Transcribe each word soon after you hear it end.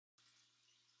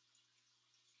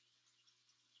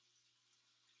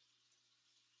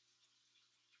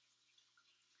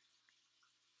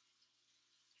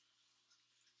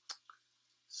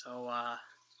So, I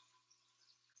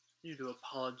need to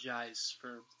apologize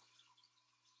for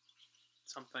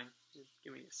something.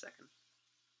 Give me a second.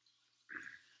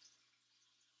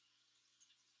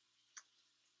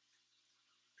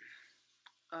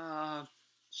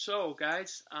 So,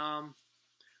 guys,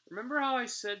 remember how I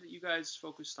said that you guys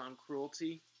focused on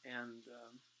cruelty and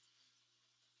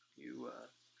you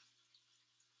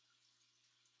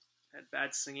had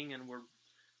bad singing and were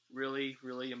really,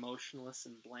 really emotionless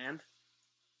and bland?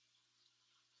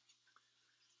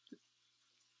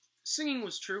 Singing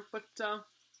was true, but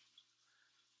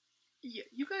yeah,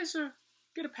 you guys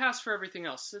get a pass for everything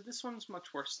else. So this one's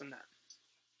much worse than that.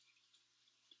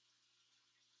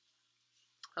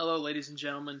 Hello, ladies and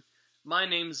gentlemen. My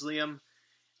name's Liam,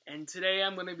 and today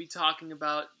I'm going to be talking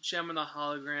about Gem and the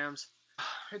Holograms.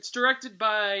 It's directed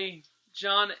by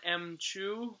John M.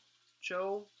 Cho,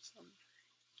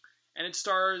 and it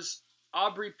stars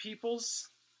Aubrey Peoples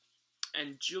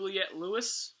and Juliette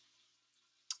Lewis.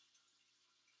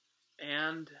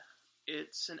 And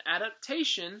it's an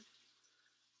adaptation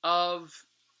of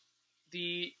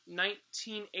the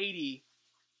 1980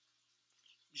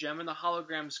 Gem and the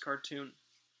Holograms cartoon.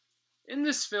 In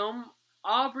this film,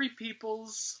 Aubrey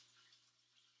Peoples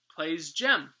plays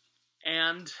Gem,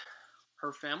 and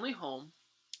her family home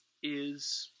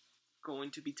is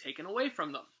going to be taken away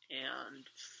from them. And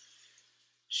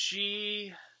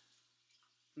she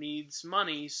needs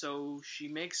money, so she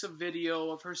makes a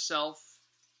video of herself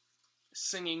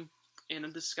singing in a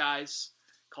disguise,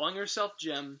 calling herself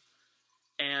Gem,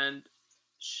 and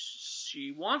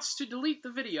she wants to delete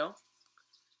the video,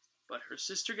 but her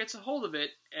sister gets a hold of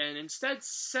it and instead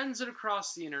sends it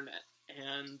across the internet,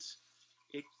 and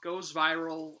it goes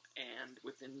viral, and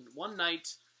within one night,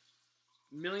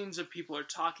 millions of people are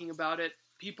talking about it.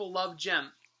 People love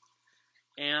Gem,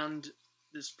 and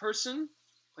this person,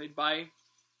 played by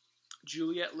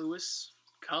Juliette Lewis,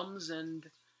 comes and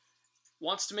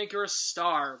wants to make her a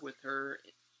star with her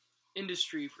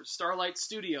industry for Starlight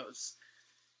Studios.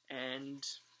 And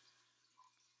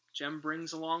Gem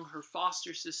brings along her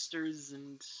foster sisters,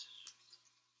 and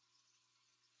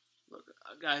look,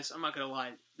 guys, I'm not gonna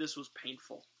lie, this was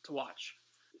painful to watch.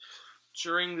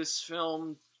 During this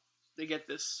film, they get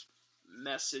this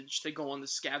message. They go on the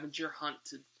scavenger hunt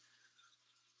to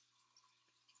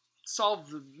solve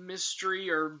the mystery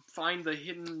or find the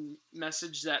hidden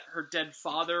message that her dead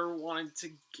father wanted to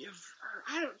give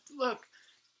her. Look,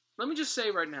 let me just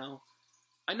say right now,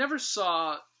 I never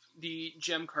saw the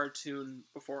Gem cartoon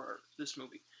before this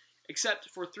movie, except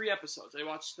for 3 episodes. I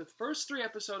watched the first 3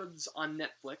 episodes on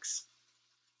Netflix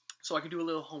so I could do a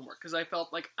little homework, because I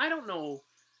felt like I don't know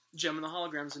Gem and the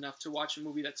Holograms enough to watch a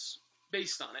movie that's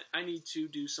based on it. I need to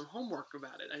do some homework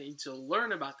about it. I need to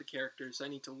learn about the characters. I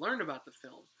need to learn about the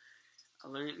film.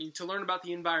 I need to learn about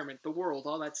the environment, the world,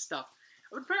 all that stuff.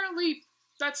 But apparently,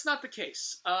 that's not the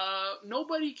case.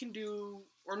 Nobody can do,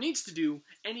 or needs to do,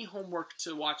 any homework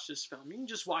to watch this film. You can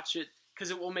just watch it,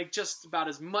 because it will make just about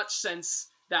as much sense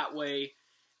that way.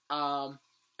 And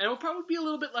it will probably be a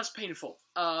little bit less painful,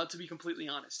 to be completely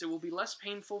honest. It will be less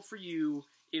painful for you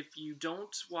if you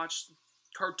don't watch the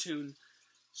cartoon,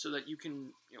 so that you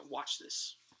can, watch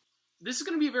this. This is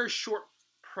going to be a very short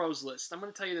pros list. I'm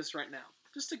going to tell you this right now,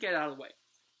 just to get out of the way.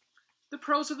 The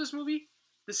pros of this movie: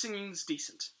 the singing's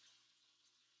decent.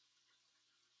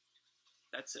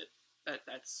 That's it.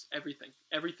 That's everything.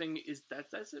 Everything is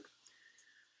that's it.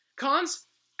 Cons: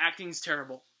 acting's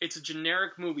terrible. It's a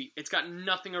generic movie. It's got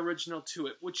nothing original to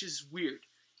it, which is weird.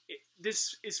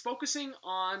 This is focusing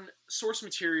on source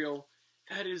material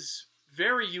that is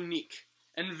very unique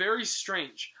and very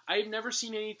strange. I've never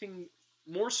seen anything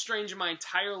more strange in my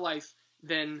entire life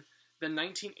than the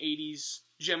 1980s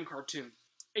Gem cartoon.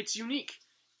 It's unique.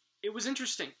 It was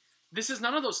interesting. This is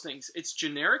none of those things. It's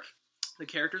generic. The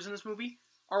characters in this movie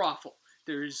are awful.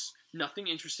 There's nothing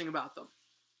interesting about them.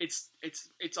 It's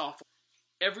awful.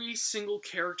 Every single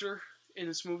character in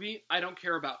this movie I don't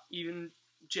care about. Even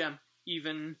Gem,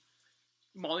 even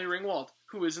Molly Ringwald,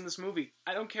 who is in this movie.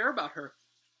 I don't care about her.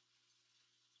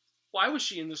 Why was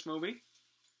she in this movie?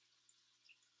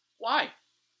 Why?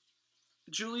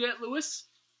 Juliette Lewis?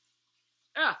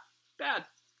 Yeah, bad.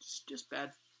 Just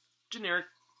bad. Generic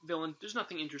villain. There's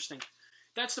nothing interesting.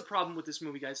 That's the problem with this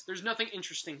movie, guys. There's nothing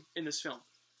interesting in this film.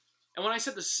 And when I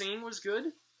said the singing was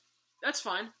good, that's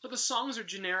fine, but the songs are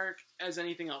generic as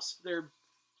anything else.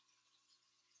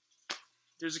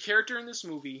 There's a character in this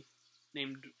movie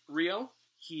named Rio.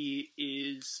 He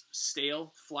is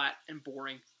stale, flat, and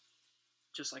boring,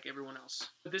 just like everyone else.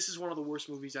 But this is one of the worst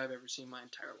movies I've ever seen in my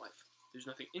entire life. There's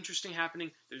nothing interesting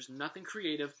happening. There's nothing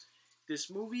creative. This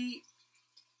movie,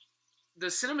 the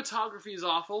cinematography is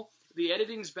awful. The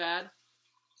editing's bad.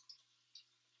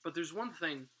 But there's one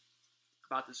thing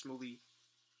about this movie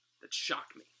that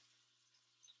shocked me.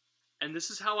 And this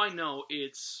is how I know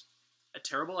it's a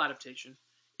terrible adaptation.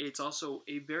 It's also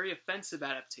a very offensive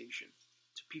adaptation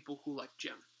to people who like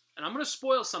Jem. And I'm going to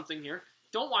spoil something here.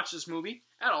 Don't watch this movie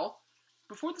at all.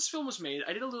 Before this film was made,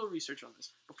 I did a little research on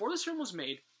this. Before this film was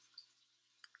made,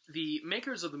 the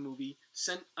makers of the movie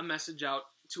sent a message out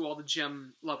to all the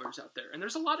Jem lovers out there. And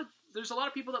there's a lot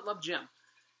of people that love Jem.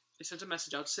 They sent a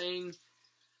message out saying,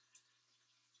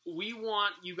 we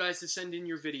want you guys to send in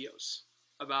your videos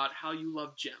about how you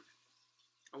love Jem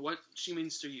and what she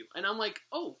means to you. And I'm like,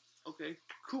 oh, okay,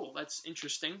 cool, that's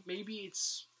interesting. Maybe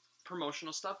it's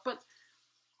promotional stuff, but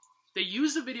they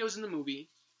use the videos in the movie,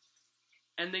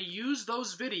 and they use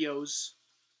those videos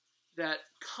that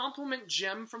compliment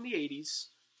Jem from the 80s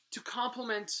to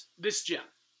compliment this Jem,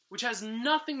 which has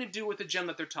nothing to do with the Jem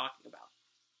that they're talking about.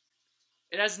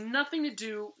 It has nothing to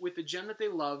do with the Jem that they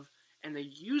love, and they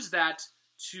use that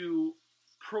to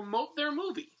promote their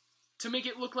movie, to make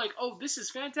it look like, oh, this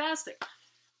is fantastic.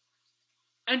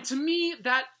 And to me,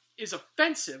 that is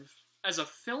offensive. As a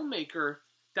filmmaker,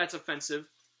 that's offensive.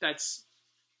 That's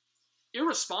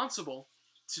irresponsible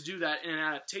to do that in an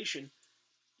adaptation.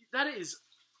 That is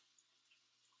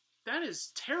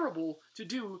terrible to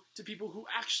do to people who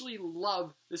actually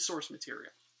love the source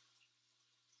material.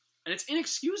 And it's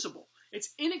inexcusable.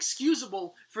 It's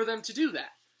inexcusable for them to do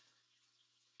that.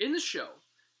 In the show,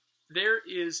 there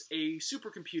is a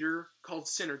supercomputer called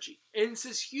Synergy. And it's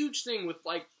this huge thing with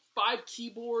like 5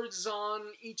 keyboards on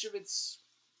each of its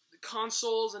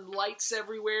consoles and lights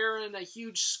everywhere and a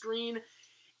huge screen.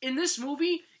 In this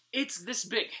movie, it's this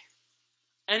big.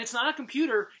 And it's not a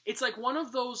computer, it's like one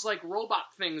of those like robot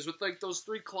things with like those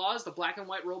 3 claws, the black and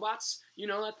white robots. You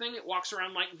know that thing? It walks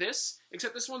around like this,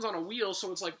 except this one's on a wheel,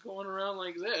 so it's like going around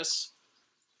like this.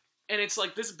 And it's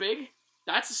like this big.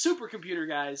 That's a supercomputer,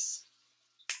 guys.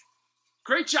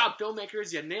 Great job,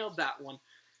 filmmakers. You nailed that one.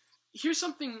 Here's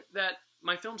something that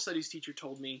my film studies teacher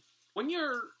told me. When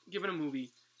you're given a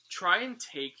movie, try and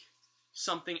take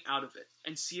something out of it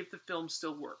and see if the film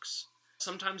still works.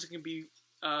 Sometimes it can be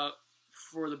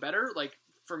for the better. Like,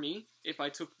 for me, if I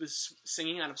took this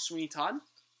singing out of Sweeney Todd,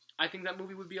 I think that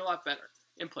movie would be a lot better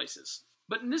in places.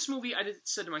 But in this movie, I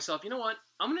said to myself, you know what?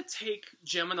 I'm going to take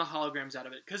Jem and the Holograms out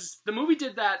of it. Because the movie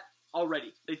did that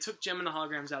already. They took Jem and the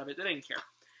Holograms out of it. They didn't care.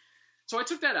 So I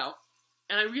took that out,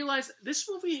 and I realized this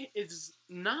movie is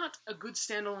not a good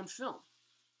standalone film.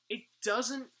 It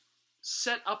doesn't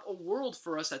set up a world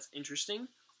for us that's interesting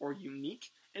or unique,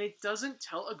 and it doesn't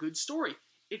tell a good story.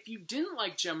 If you didn't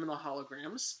like Jem and the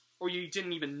Holograms, or you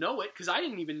didn't even know it, because I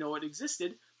didn't even know it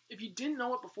existed, if you didn't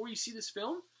know it before you see this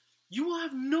film, you will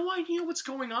have no idea what's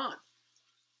going on.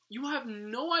 You will have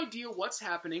no idea what's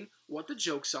happening, what the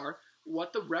jokes are,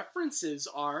 what the references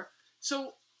are,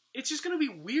 so it's just going to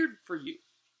be weird for you.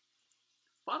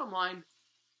 Bottom line,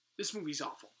 this movie's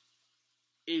awful.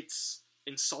 It's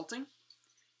insulting,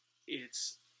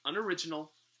 it's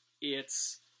unoriginal,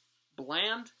 it's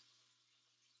bland,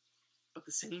 but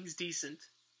the singing's decent.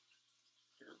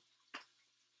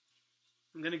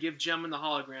 I'm going to give Jem and the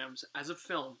Holograms, as a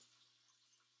film,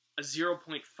 a 0.5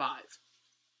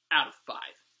 out of 5.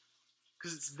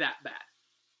 Because it's that bad.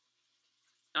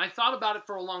 And I thought about it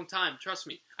for a long time, trust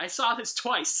me. I saw this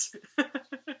twice.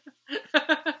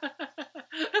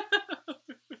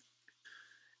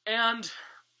 And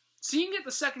seeing it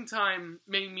the second time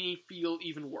made me feel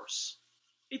even worse.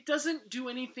 It doesn't do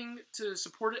anything to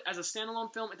support it as a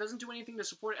standalone film. It doesn't do anything to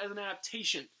support it as an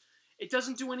adaptation. It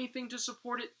doesn't do anything to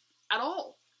support it at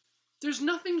all. There's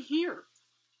nothing here.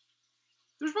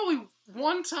 There's probably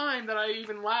one time that I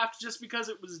even laughed just because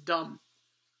it was dumb.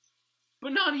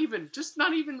 But not even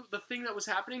the thing that was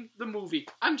happening, the movie.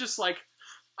 I'm just like,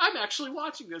 I'm actually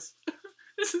watching this.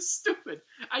 This is stupid.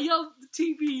 I yelled at the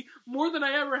TV more than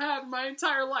I ever have in my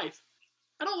entire life.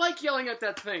 I don't like yelling at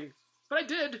that thing, but I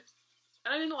did,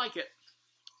 and I didn't like it.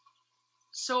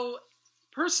 So,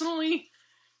 personally,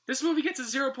 this movie gets a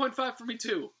 0.5 for me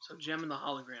too. So, Jem and the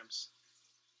Holograms.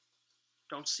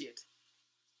 Don't see it.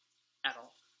 At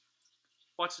all.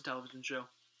 Watch the television show.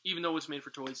 Even though it's made for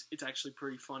toys, it's actually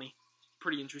pretty funny.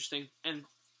 Pretty interesting. And,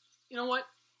 you know what?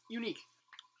 Unique.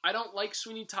 I don't like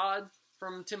Sweeney Todd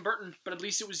from Tim Burton, but at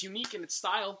least it was unique in its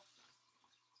style.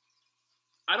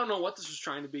 I don't know what this was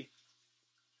trying to be.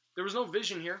 There was no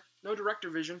vision here. No director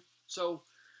vision. So,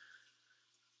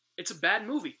 it's a bad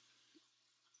movie.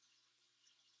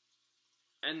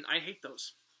 And I hate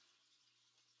those.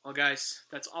 Well, guys,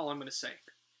 that's all I'm going to say.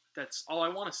 That's all I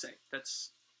want to say.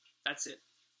 That's it.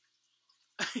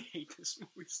 I hate this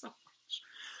movie so much.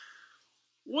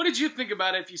 What did you think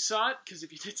about it if you saw it? Because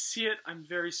if you did see it, I'm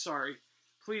very sorry.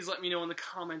 Please let me know in the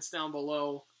comments down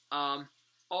below.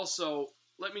 Also,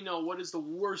 let me know what is the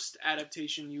worst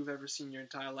adaptation you've ever seen in your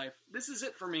entire life. This is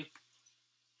it for me.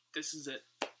 This is it.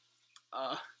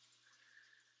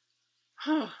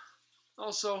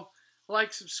 Also,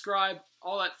 like, subscribe,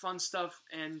 all that fun stuff,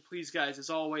 and please, guys, as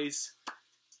always,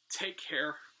 take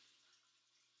care.